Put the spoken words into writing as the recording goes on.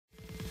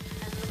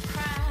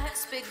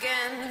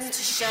begin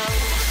to show.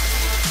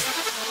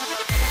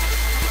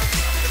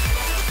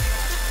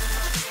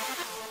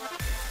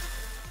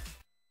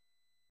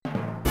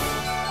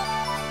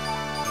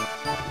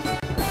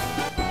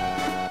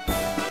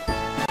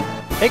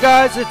 Hey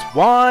guys, it's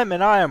Wyme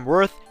and I am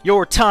worth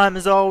your time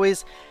as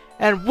always,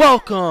 and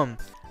welcome,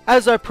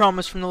 as I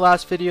promised from the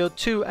last video,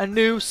 to a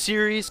new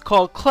series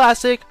called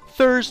Classic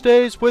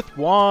Thursdays with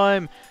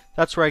Wyme.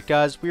 That's right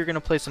guys, we are going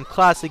to play some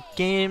classic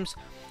games,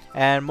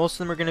 and most of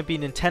them are going to be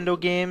Nintendo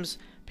games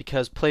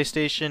because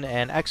PlayStation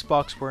and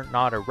Xbox were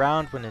not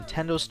around when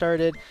Nintendo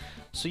started.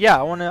 So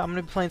yeah, I'm going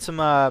to be playing some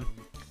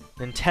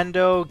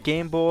Nintendo,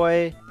 Game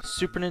Boy,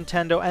 Super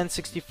Nintendo,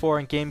 N64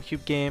 and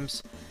GameCube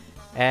games.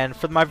 And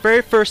for my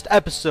very first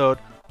episode,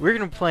 we're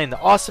going to be playing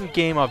the awesome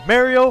game of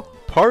Mario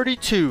Party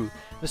 2.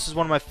 This is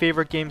one of my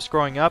favorite games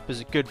growing up. It's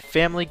a good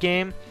family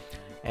game,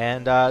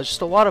 and it's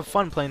just a lot of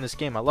fun playing this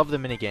game. I love the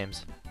mini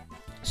games.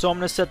 So I'm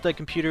going to set the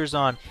computers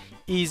on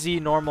easy,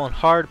 normal, and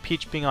hard.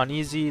 Peach being on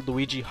easy,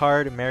 Luigi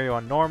hard, and Mario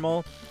on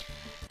normal.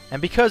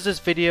 And because this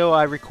video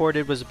I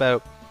recorded was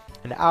about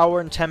an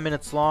hour and 10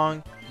 minutes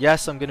long,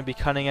 yes, I'm going to be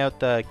cutting out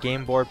the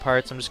game board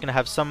parts. I'm just going to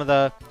have some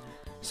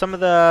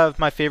of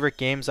my favorite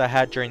games I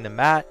had during the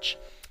match,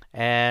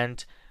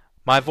 and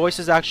my voice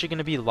is actually going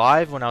to be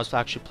live when I was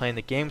actually playing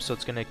the game, so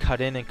it's going to cut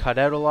in and cut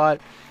out a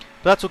lot,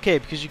 but that's okay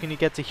because you can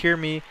get to hear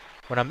me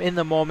when I'm in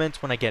the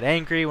moment, when I get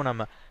angry, when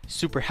I'm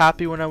super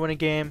happy when I win a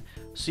game.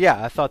 So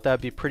yeah, I thought that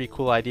would be a pretty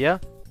cool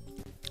idea.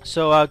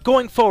 So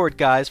going forward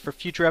guys, for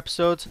future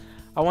episodes,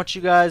 I want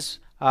you guys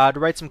to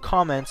write some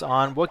comments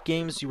on what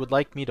games you would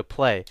like me to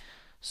play.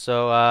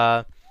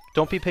 So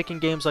don't be picking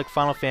games like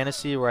Final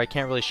Fantasy where I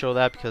can't really show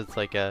that because it's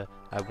like a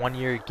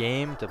one-year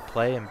game to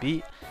play and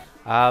beat.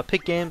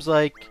 Pick games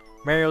like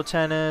Mario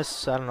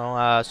Tennis, I don't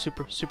know,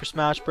 Super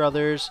Smash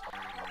Brothers,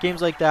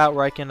 games like that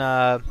where I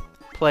can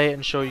play it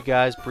and show you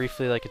guys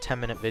briefly, like a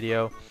 10-minute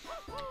video.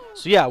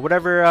 So yeah,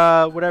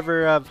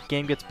 whatever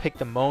game gets picked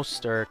the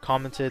most or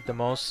commented the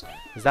most,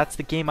 that's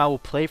the game I will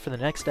play for the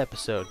next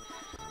episode.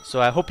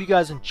 So I hope you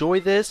guys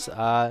enjoy this.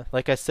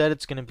 Like I said,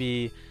 it's gonna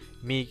be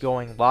me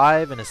going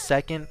live in a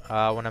second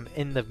when I'm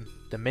in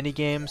the mini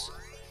games.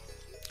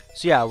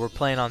 So yeah, we're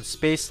playing on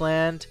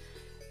Spaceland,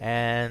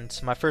 and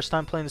it's my first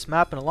time playing this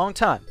map in a long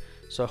time.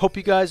 So I hope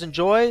you guys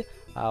enjoy.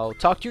 I'll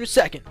talk to you in a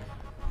second.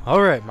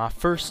 Alright, my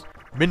first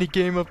mini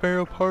game of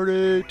Mario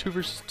Party 2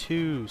 vs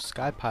 2,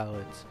 Sky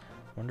Pilots.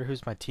 Wonder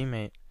who's my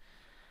teammate.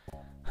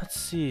 Let's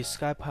see,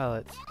 Sky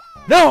Pilots.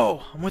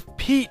 No! I'm with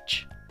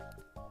Peach!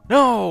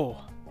 No!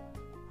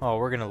 Oh,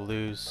 we're gonna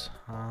lose.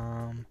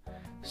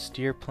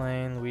 Steer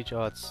plane, Luigi.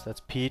 Oh,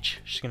 that's Peach.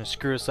 She's gonna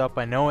screw us up.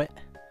 I know it.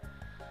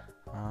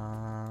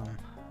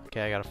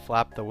 Okay, I gotta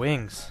flap the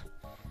wings.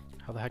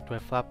 How the heck do I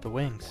flap the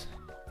wings?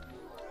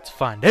 Let's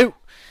find out.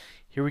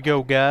 Here we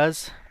go,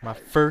 guys. My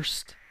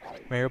first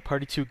Mario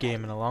Party 2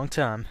 game in a long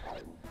time.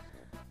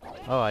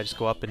 Oh, I just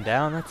go up and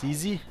down. That's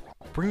easy.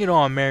 Bring it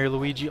on, Mario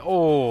Luigi.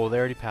 Oh, they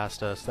already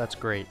passed us. That's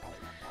great.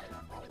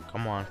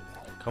 Come on.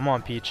 Come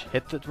on, Peach.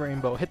 Hit the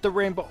rainbow. Hit the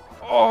rainbow.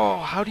 Oh,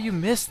 how do you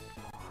miss?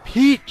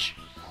 Peach!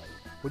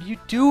 What are you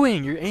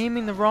doing? You're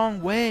aiming the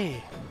wrong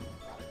way.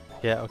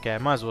 Yeah, okay, I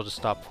might as well just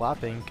stop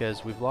flapping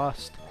because we've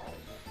lost.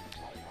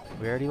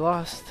 We already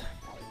lost.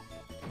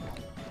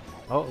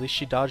 Oh, at least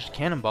she dodged a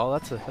cannonball.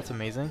 That's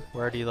amazing.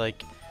 We're already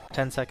like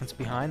 10 seconds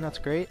behind. That's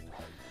great.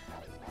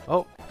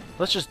 Oh,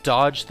 let's just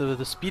dodge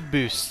the speed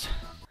boost.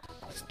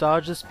 Let's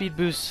dodge the speed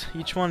boost.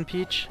 Each one,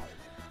 Peach.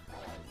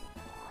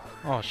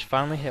 Oh, she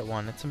finally hit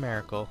one. It's a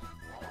miracle.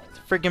 It's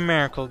a friggin'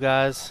 miracle,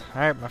 guys.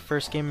 Alright, my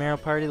first game Mario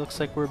Party. Looks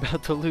like we're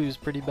about to lose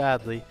pretty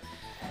badly.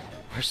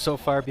 We're so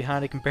far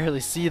behind I can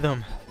barely see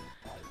them.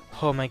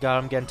 Oh my god,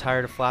 I'm getting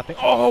tired of flapping.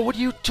 Oh, what are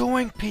you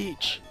doing,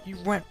 Peach? You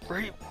went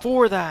right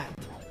for that.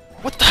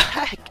 What the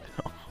heck?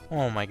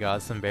 Oh my god,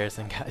 it's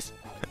embarrassing, guys.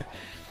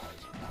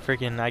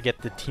 Friggin', I get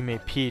the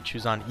teammate Peach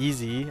who's on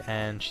easy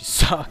and she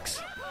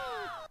sucks.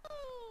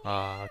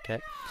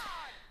 Okay.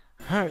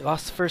 Alright,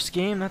 lost the first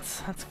game.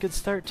 That's a good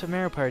start to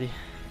Mario Party.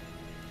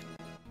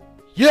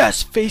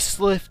 Yes,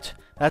 facelift!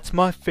 That's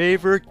my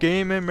favorite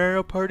game in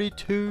Mario Party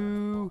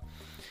 2.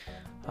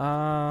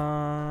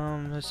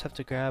 Just have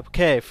to grab.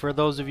 Okay, for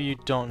those of you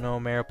who don't know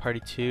Mario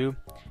Party 2,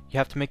 you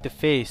have to make the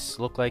face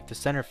look like the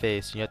center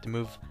face. You have to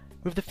move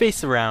the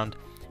face around.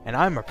 And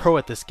I'm a pro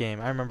at this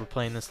game. I remember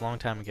playing this a long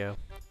time ago.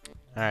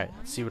 Alright,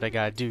 let's see what I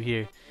gotta do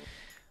here.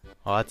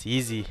 Oh, that's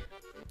easy.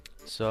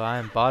 So I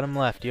am bottom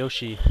left,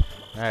 Yoshi.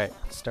 Alright,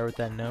 let's start with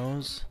that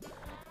nose.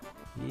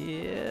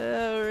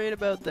 Yeah, right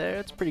about there.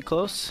 It's pretty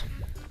close.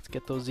 Let's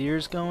get those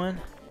ears going.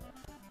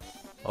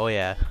 Oh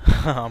yeah,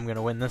 I'm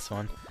gonna win this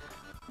one.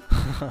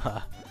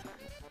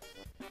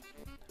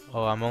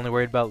 Oh, I'm only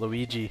worried about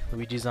Luigi.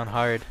 Luigi's on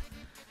hard.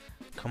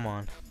 Come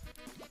on.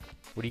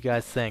 What do you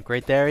guys think?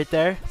 Right there, right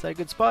there? Is that a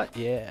good spot?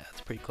 Yeah, it's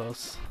pretty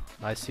close.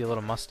 I see a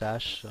little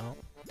mustache, so.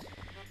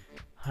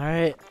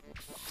 Alright,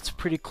 it's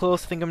pretty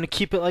close. I think I'm gonna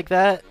keep it like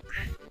that.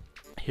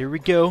 Here we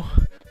go.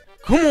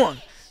 Come on!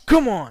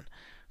 Come on!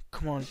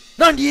 Come on.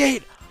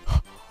 98!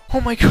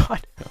 Oh my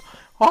god!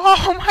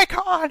 Oh my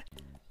god!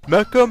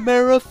 Mecha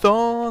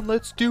Marathon,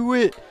 let's do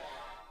it.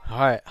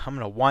 Alright, I'm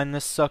gonna wind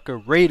this sucker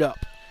right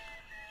up.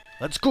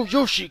 Let's go,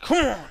 Yoshi,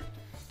 come on.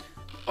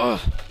 Ugh.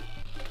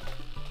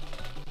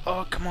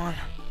 Oh, come on.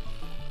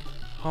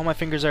 Oh, my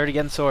fingers are already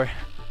getting sore.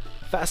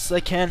 Fast as I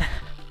can.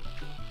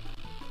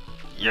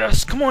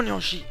 Yes, come on,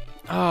 Yoshi.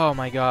 Oh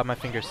my god, my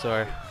finger's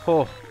sore.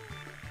 Oh.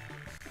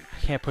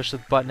 I can't push the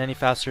button any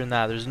faster than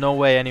that. There's no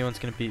way anyone's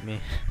gonna beat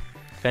me.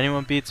 If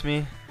anyone beats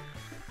me,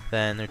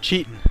 then they're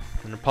cheating.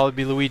 And it'll probably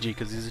be Luigi,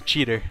 because he's a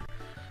cheater.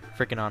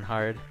 Freaking on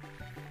hard.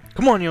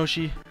 Come on,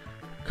 Yoshi.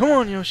 Come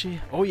on,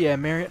 Yoshi. Oh yeah,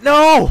 Mario.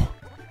 No!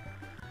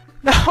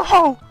 No!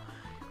 Oh,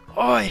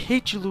 I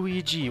hate you,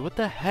 Luigi. What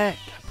the heck?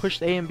 I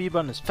pushed A and B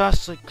button as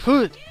fast as I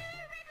could.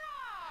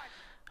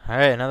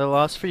 Alright, another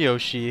loss for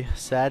Yoshi.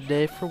 Sad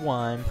day for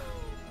Wime.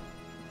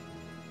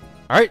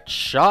 Alright,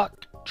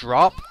 shock,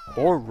 drop,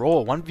 or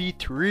roll.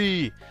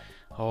 1v3.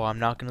 Oh, I'm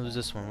not going to lose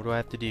this one. What do I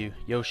have to do?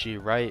 Yoshi,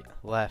 right,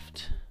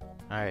 left.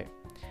 Alright.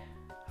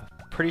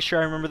 I'm pretty sure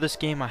I remember this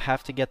game. I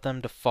have to get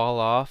them to fall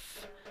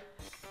off.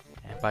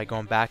 And by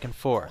going back and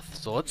forth.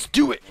 So let's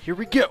do it. Here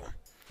we go.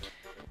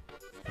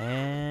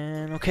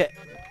 And okay.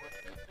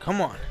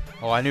 Come on.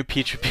 Oh, I knew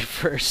Peach would be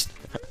first.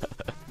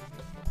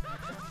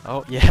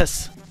 Oh,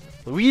 yes.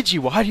 Luigi,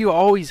 why do you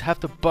always have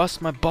to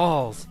bust my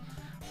balls?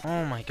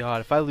 Oh my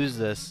god, if I lose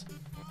this.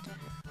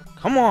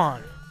 Come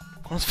on.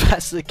 Go as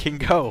fast as it can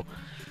go.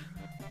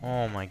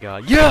 Oh my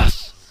god.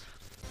 Yes!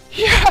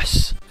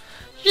 Yes!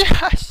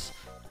 Yes!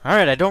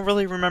 Alright, I don't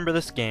really remember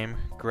this game.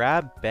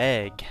 Grab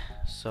bag.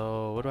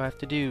 So, what do I have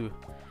to do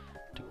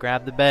to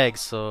grab the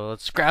bags? So,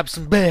 let's grab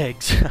some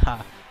bags.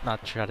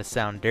 Not try to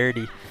sound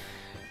dirty.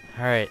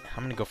 Alright,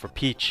 I'm gonna go for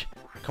Peach.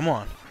 Come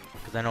on.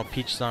 Because I know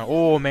Peach is on.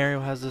 Oh, Mario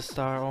has the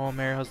star. Oh,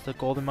 Mario has the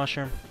golden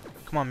mushroom.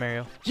 Come on,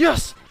 Mario.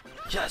 Yes!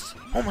 Yes!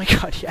 Oh my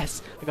god,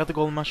 yes! I got the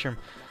golden mushroom.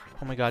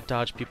 Oh my god,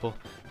 dodge, people.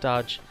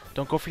 Dodge.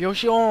 Don't go for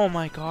Yoshi. Oh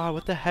my god,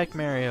 what the heck,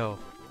 Mario?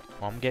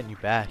 Oh, I'm getting you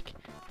back.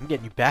 I'm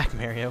getting you back,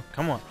 Mario.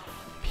 Come on.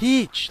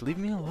 Peach, leave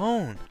me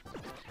alone.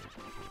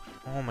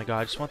 Oh my god,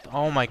 I just want the,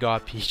 oh my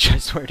god, Peach, I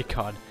swear to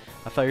god.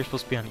 I thought you were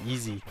supposed to be on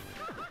easy.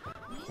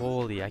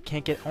 Holy, I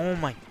can't get, oh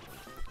my,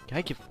 can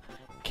I give,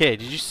 okay,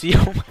 did you see,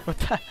 oh my, what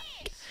the heck?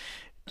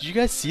 Did you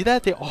guys see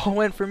that? They all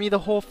went for me the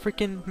whole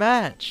freaking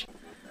match.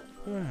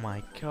 Oh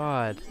my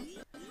god.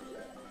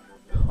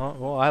 Oh,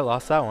 well, I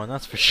lost that one,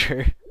 that's for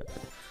sure.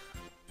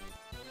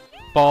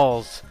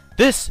 Balls.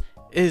 This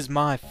is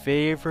my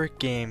favorite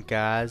game,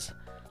 guys.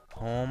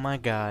 Oh my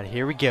god,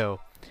 here we go.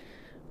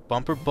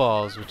 Bumper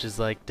balls, which is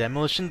like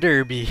Demolition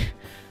Derby.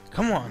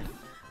 Come on.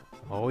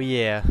 Oh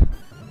yeah.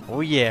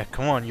 Oh yeah,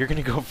 come on, you're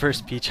gonna go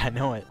first, Peach, I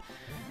know it.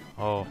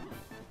 Oh,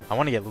 I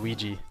want to get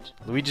Luigi.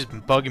 Luigi's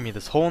been bugging me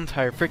this whole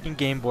entire freaking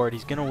game board.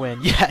 He's gonna win.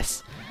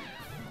 Yes!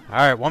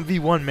 Alright,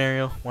 1v1,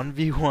 Mario.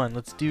 1v1,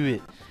 let's do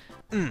it.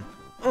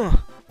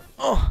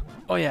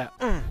 Oh yeah.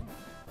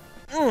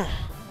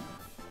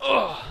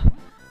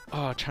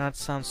 Oh, try not to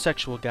sound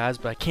sexual, guys,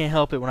 but I can't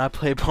help it when I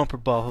play bumper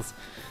balls.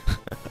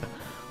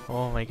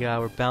 Oh my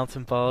god, we're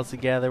bouncing balls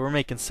together. We're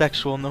making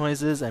sexual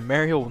noises, and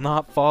Mario will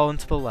not fall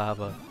into the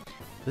lava.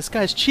 This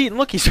guy's cheating.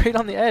 Look, he's right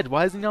on the edge.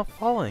 Why is he not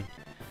falling?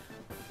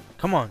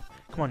 Come on.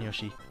 Come on,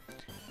 Yoshi.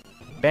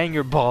 Bang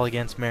your ball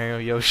against Mario,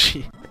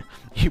 Yoshi.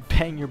 You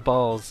bang your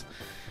balls.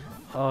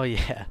 Oh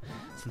yeah.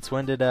 Since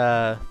when did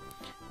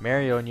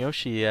Mario and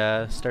Yoshi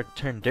start to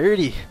turn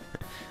dirty?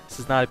 This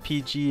is not a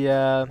PG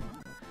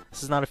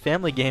this is not a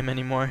family game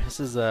anymore. This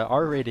is a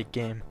R-rated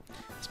game.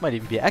 This might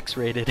even be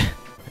X-rated.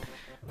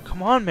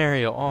 Come on,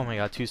 Mario. Oh my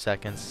god, 2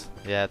 seconds.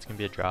 Yeah, it's gonna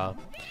be a draw.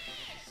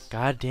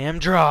 Goddamn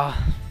draw.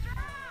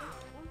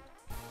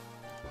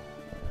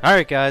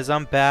 Alright guys,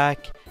 I'm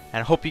back.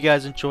 And I hope you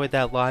guys enjoyed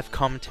that live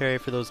commentary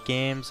for those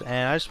games.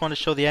 And I just want to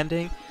show the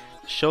ending.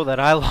 Show that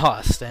I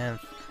lost. And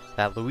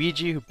that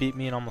Luigi, who beat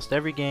me in almost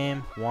every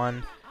game,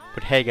 won.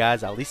 But hey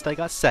guys, at least I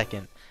got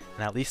second.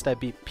 And at least I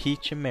beat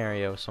Peach and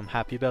Mario. So I'm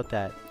happy about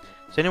that.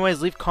 So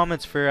anyways, leave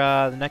comments for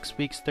the next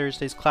week's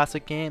Thursday's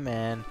Classic game.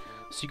 And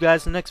see you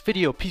guys in the next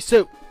video. Peace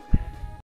out.